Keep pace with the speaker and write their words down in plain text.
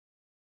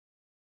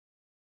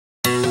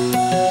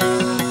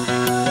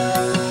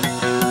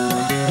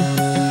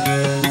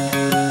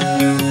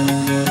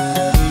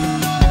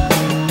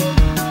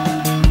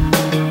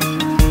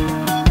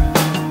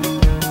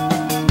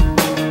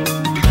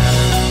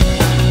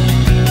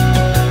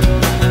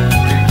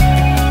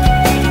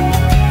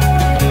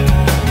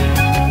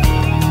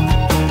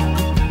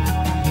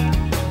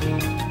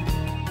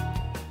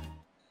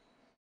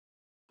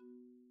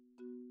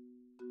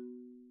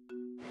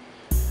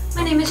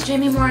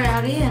Jamie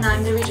Moriarty, and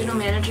I'm the regional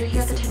manager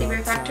here at the Teddy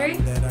Bear Factory.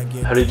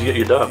 How did you get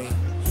your dog?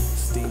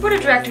 The board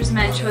of directors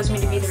met and chose me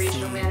to be the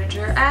regional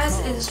manager, as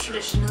is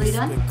traditionally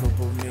done.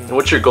 And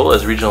what's your goal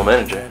as regional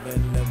manager?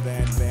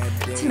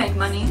 To make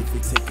money.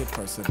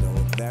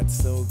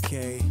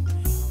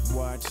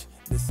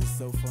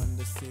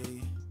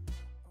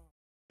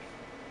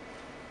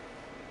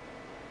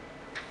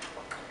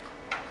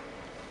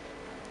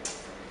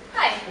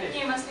 Hi,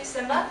 you must be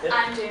Simba. Yep.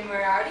 I'm Jamie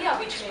Moriarty.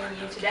 I'll be training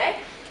you today.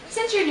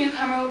 Since you're a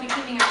newcomer, we'll be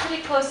keeping a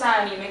pretty close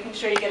eye on you, making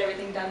sure you get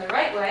everything done the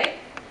right way.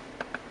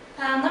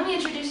 Let me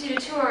introduce you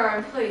to two of our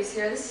employees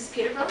here. This is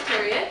Peter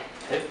Proletariat.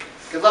 Hey.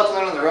 Good luck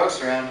learning the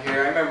ropes around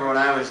here. I remember when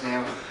I was new,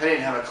 I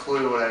didn't have a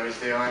clue what I was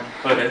doing.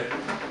 Okay.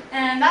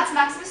 And that's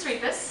Maximus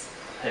Repus.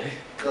 Hey.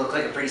 You look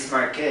like a pretty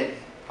smart kid.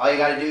 All you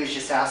gotta do is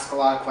just ask a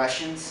lot of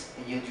questions,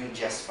 and you'll do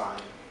just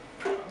fine.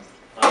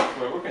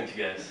 We're working with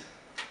you guys.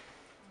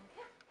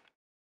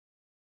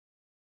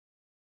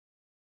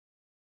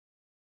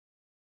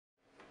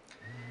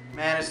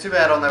 Man, it's too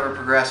bad I'll never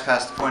progress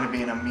past the point of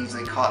being a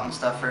measly cotton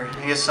stuffer.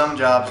 I guess some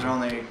jobs are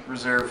only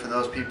reserved for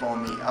those people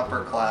in the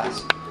upper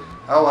class.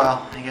 Oh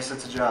well, I guess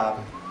it's a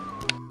job.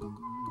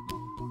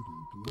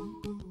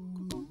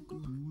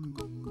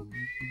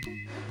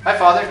 Hi,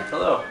 Father.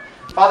 Hello.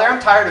 Father, I'm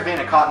tired of being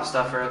a cotton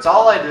stuffer. It's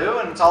all I do,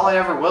 and it's all I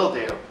ever will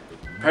do.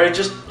 Alright,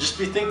 just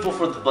be thankful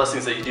for the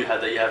blessings that you do have,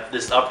 that you have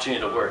this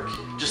opportunity to work.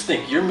 Just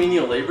think, your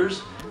menial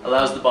labors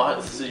allows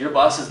your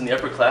bosses in the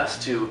upper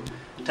class to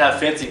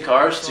have fancy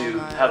cars, to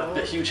have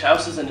huge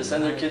houses, and to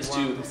send their kids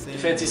to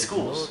fancy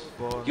schools.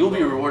 You will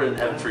be rewarded in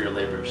heaven for your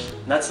labors.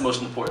 And that's the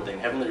most important thing,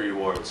 heavenly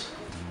rewards.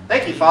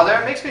 Thank you, Father.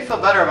 It makes me feel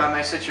better about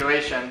my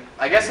situation.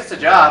 I guess it's a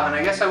job, and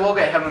I guess I will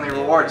get heavenly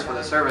rewards for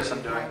the service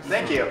I'm doing.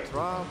 Thank you.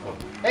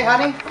 Hey,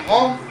 honey, I'm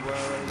home.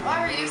 Why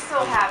are you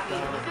so happy?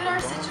 Look at our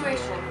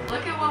situation.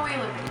 Look at what we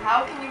live in.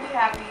 How can you be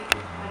happy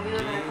when we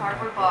live in a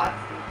cardboard box?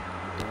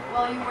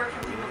 Well, you work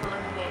for people who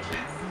live in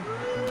mansions.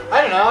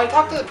 I don't know. I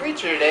talked to the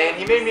preacher today, and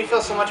he made me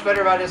feel so much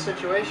better about his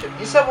situation.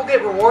 He said we'll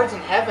get rewards in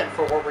heaven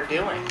for what we're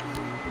doing.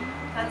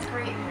 That's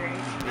great, Harry.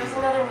 There's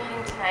another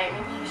meeting tonight.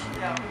 Maybe you should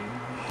go.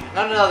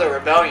 Not another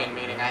rebellion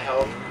meeting, I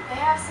hope. They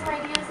have some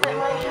ideas that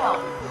might help,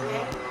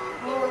 okay?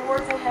 I mean,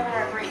 rewards in heaven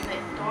are great, but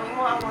don't you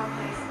want a more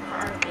place for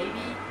our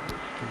baby?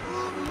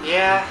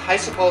 Yeah, I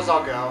suppose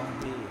I'll go.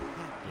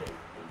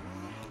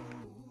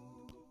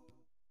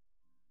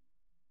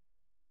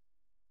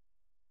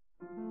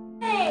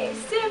 Hey,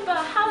 Simba,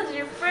 how was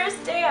your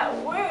first day at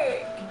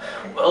work?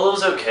 Well, it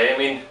was okay. I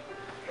mean,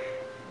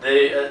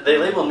 they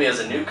labeled me as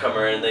a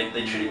newcomer, and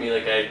they treated me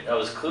like I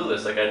was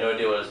clueless, like I had no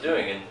idea what I was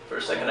doing, and for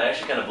a second I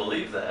actually kind of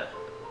believed that.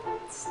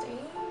 That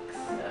stinks.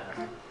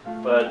 Yeah.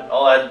 But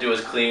all I had to do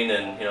was clean,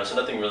 and so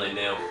nothing really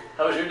new.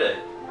 How was your day?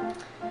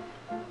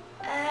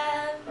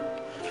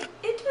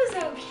 It was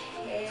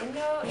okay.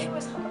 No, it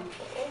was horrible.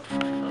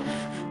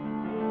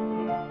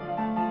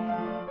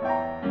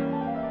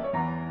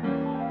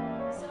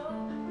 So,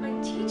 my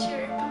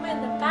teacher put me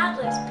on the bad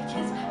list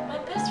because my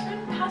best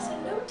friend passed a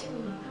note to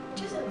me,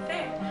 which isn't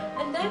fair.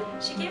 And then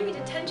she gave me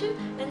detention,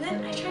 and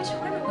then I tried to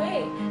run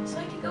away so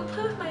I could go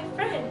play with my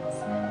friends.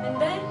 And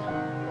then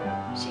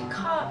she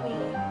caught me.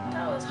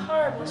 That was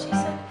horrible. She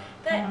said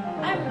that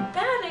I'm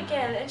bad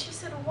again, and she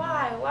said,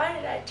 why? Why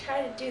did I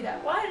try to do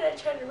that? Why did I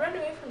try to run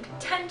away from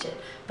detention?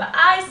 But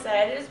I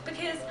said it's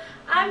because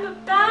I'm a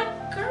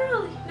bad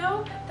girl,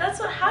 That's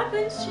what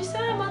happens. She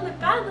said I'm on the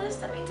bad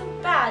list. That means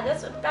I'm bad.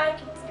 That's what bad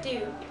kids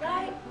do,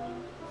 right?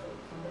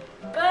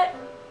 But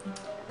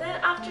then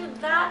after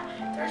that,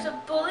 there's a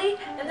bully,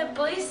 and the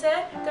bully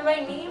said that my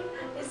name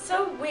is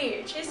so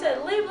weird. She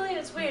said labeling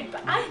is weird,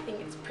 but I think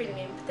it's a pretty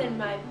name. But then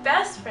my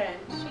best friend,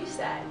 she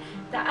said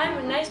that I'm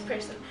a nice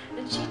person,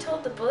 and she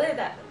told the bully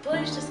that the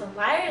bully's just a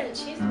liar and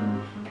she's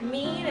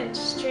mean and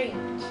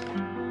strange.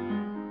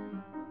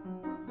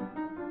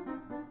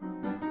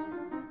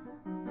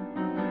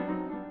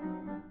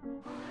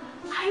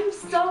 I'm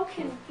so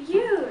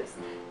confused.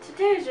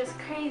 Today is just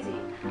crazy.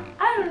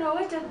 I don't know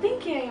what to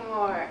think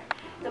anymore.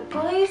 The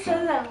bully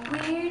says I'm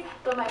weird,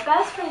 but my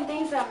best friend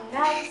thinks I'm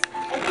nice.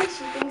 I think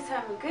she thinks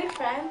I'm a good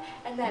friend.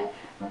 And then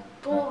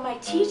my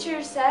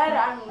teacher said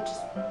I'm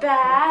just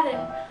bad,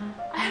 and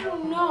I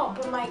don't know.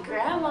 But my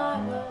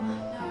grandma, well,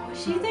 no,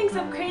 she thinks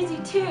I'm crazy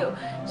too.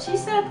 She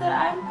said that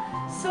I'm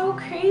so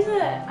crazy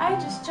that I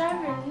just drive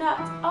her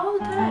nuts all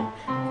the time.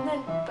 And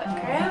then, but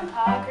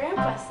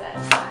Grandpa says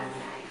I'm nice.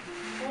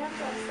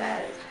 Grandpa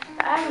says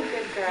that I'm a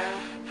good girl.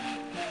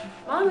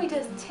 Mommy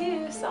does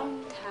too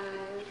sometimes.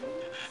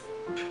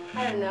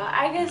 I don't know,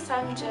 I guess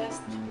I'm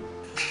just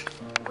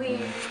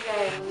weird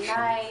and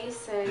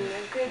nice and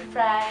a good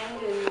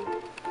friend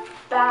and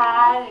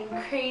bad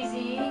and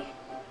crazy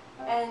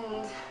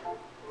and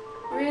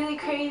really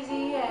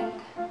crazy and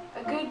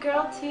a good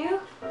girl too.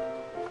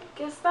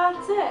 Guess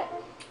that's it.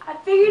 I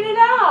figured it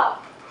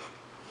out.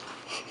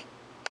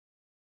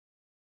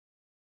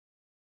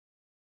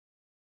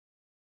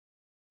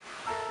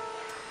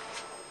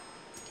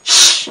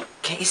 Shh!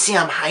 Can't you see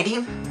I'm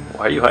hiding?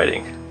 Why are you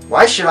hiding?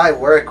 Why should I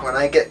work when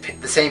I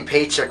get the same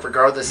paycheck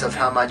regardless of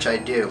how much I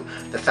do?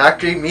 The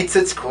factory meets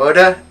its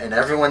quota and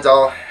everyone's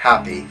all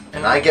happy,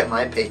 and I get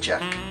my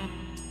paycheck.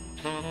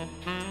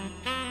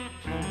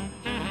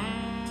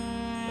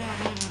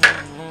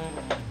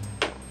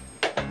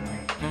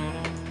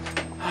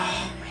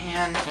 Oh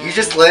man, you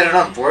just landed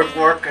on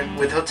boardwalk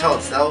with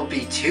hotels. That will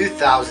be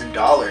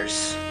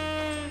 $2,000.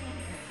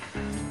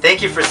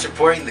 Thank you for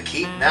supporting the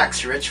Keep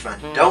Max Rich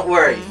Fund. Don't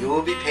worry, you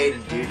will be paid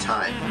in due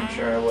time. I'm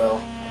sure I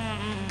will.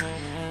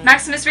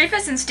 Maximus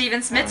Reefus and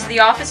Stephen Smith to the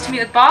office to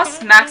meet with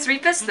boss. Max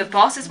Reefus, the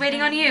boss is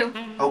waiting on you.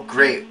 Oh,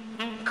 great.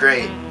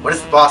 Great. What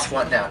does the boss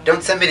want now?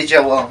 Don't send me to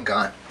jail while I'm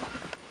gone.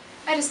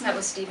 I just met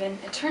with Stephen.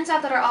 It turns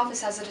out that our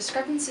office has a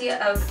discrepancy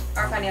of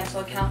our financial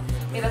account.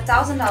 We have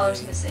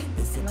 $1,000 missing.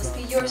 It must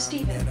be yours,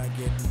 Stephen.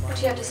 What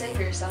do you have to say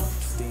for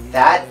yourself?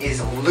 That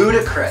is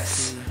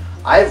ludicrous.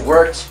 I've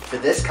worked for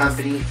this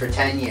company for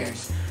 10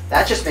 years.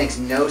 That just makes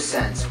no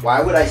sense. Why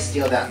would I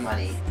steal that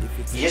money?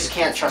 You just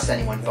can't trust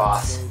anyone,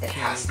 boss. It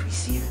has to be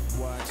Steven.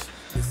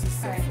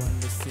 Alright.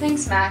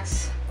 Thanks,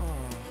 Max.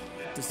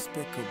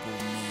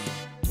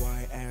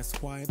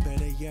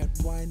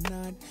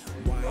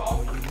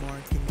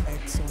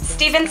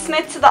 Stephen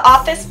Smith to the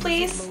office,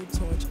 please.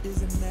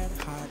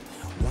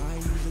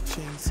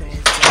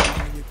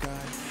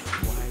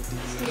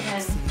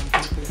 Stephen,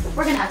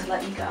 we're gonna have to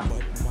let you go.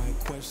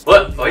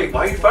 What? Why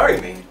are you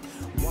firing me?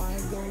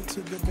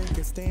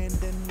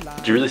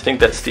 Do you really think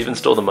that Steven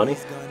stole the money?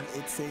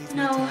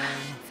 No.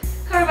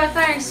 However, by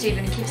firing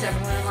Stephen, it keeps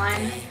everyone in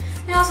line.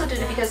 I also did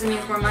it because it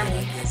means more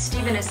money.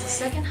 Stephen is the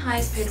second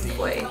highest paid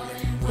employee.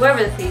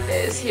 Whoever the thief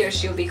is, he or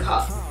she will be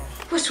caught,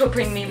 which will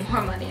bring me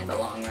more money in the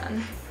long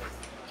run.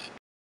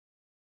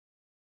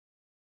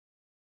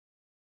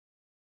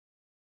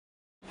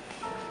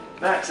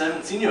 Max, I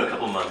haven't seen you in a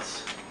couple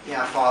months.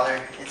 Yeah, Father.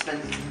 It's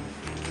been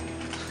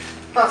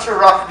such a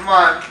rough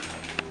month.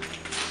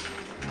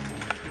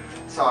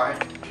 Sorry.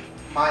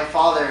 My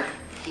father,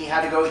 he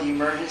had to go to the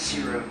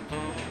emergency room.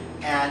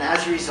 And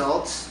as a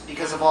result,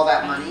 because of all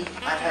that money,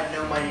 I've had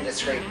no money to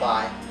scrape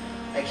by.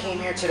 I came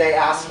here today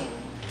asking,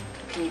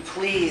 can you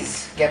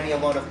please get me a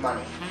loan of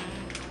money?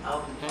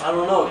 I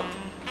don't know.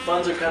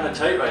 Funds are kind of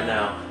tight right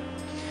now.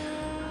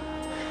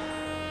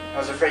 I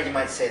was afraid you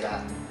might say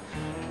that.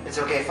 It's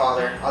okay,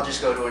 Father. I'll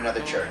just go to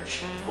another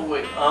church. Oh,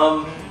 wait,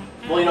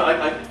 well, you know,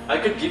 I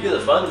could give you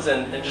the funds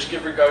and just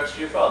give regards to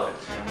your father.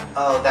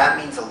 Oh, that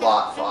means a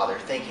lot, Father.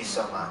 Thank you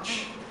so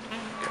much.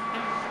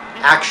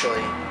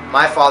 Actually,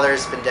 my father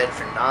has been dead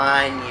for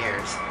 9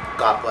 years.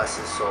 God bless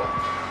his soul.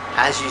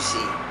 As you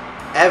see,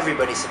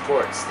 everybody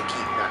supports the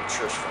Keep Max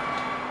Church Fund.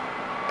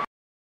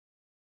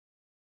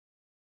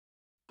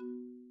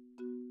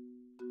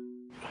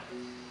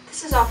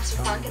 This is Officer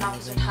Funk and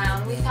Officer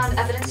Tyon. We found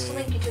evidence to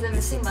link you to the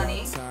missing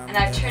money, and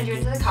I've turned you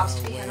into the cops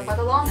to be handled by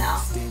the law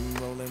now.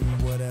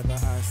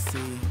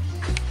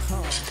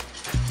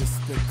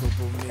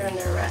 You're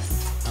under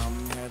arrest.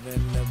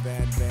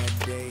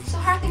 So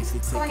how are things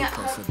going at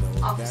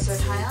home? Officer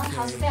Tyon,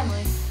 how's the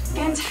family?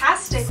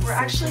 Fantastic. We're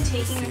actually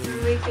taking a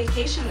 3-week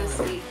vacation this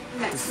week,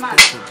 next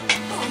month.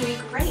 It'll be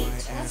great.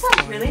 That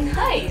sounds really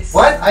nice.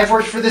 What? I've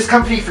worked for this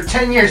company for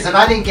 10 years and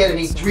I didn't get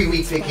any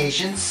 3-week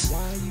vacations.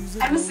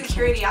 I'm a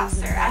security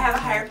officer. I have a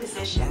higher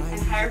position, and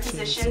higher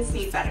positions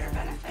need better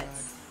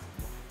benefits.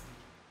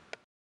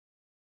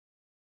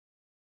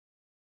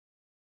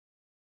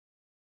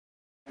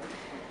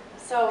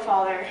 So,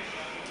 Father,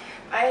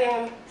 I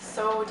am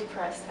so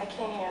depressed. I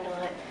can't handle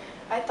it.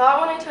 I thought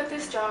when I took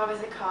this job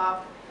as a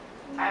cop,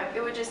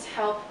 it would just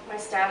help my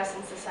status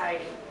in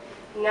society.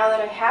 Now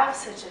that I have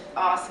such an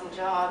awesome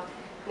job,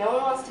 no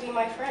one wants to be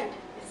my friend.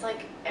 It's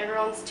like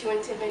everyone's too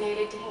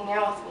intimidated to hang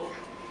out with me.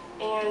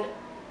 And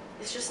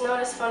it's just not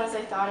as fun as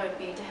I thought it would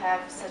be to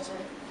have such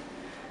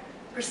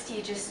a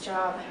prestigious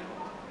job.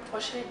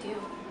 What should I do?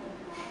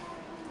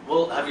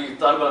 Well, have you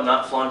thought about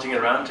not flaunting it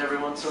around to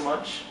everyone so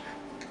much?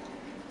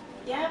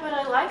 Yeah, but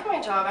I like my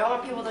job. I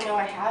want people to know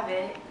I have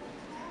it.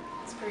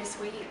 It's pretty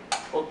sweet.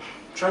 Well,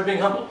 try being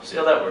humble. See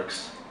how that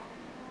works.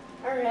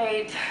 All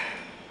right.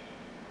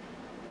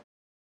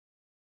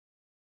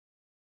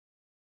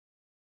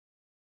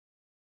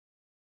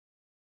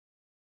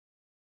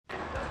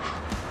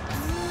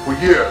 For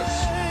years,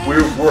 we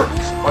have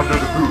worked under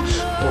the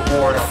boot of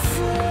royalty.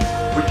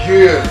 For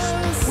years,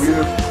 we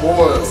have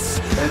toiled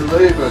and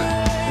labored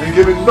and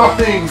given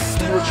nothing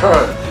in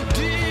return.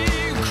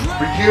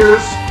 For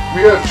years,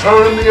 we have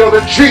turned the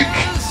other cheek.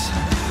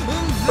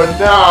 But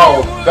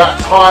now, that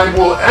time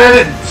will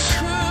end.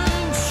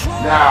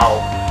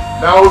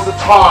 Now is the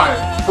time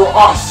for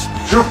us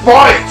to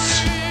fight.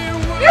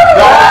 Now is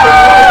the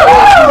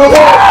time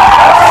for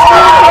us to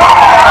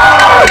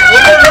fight.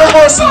 We're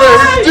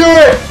mercenaries, we can do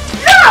it!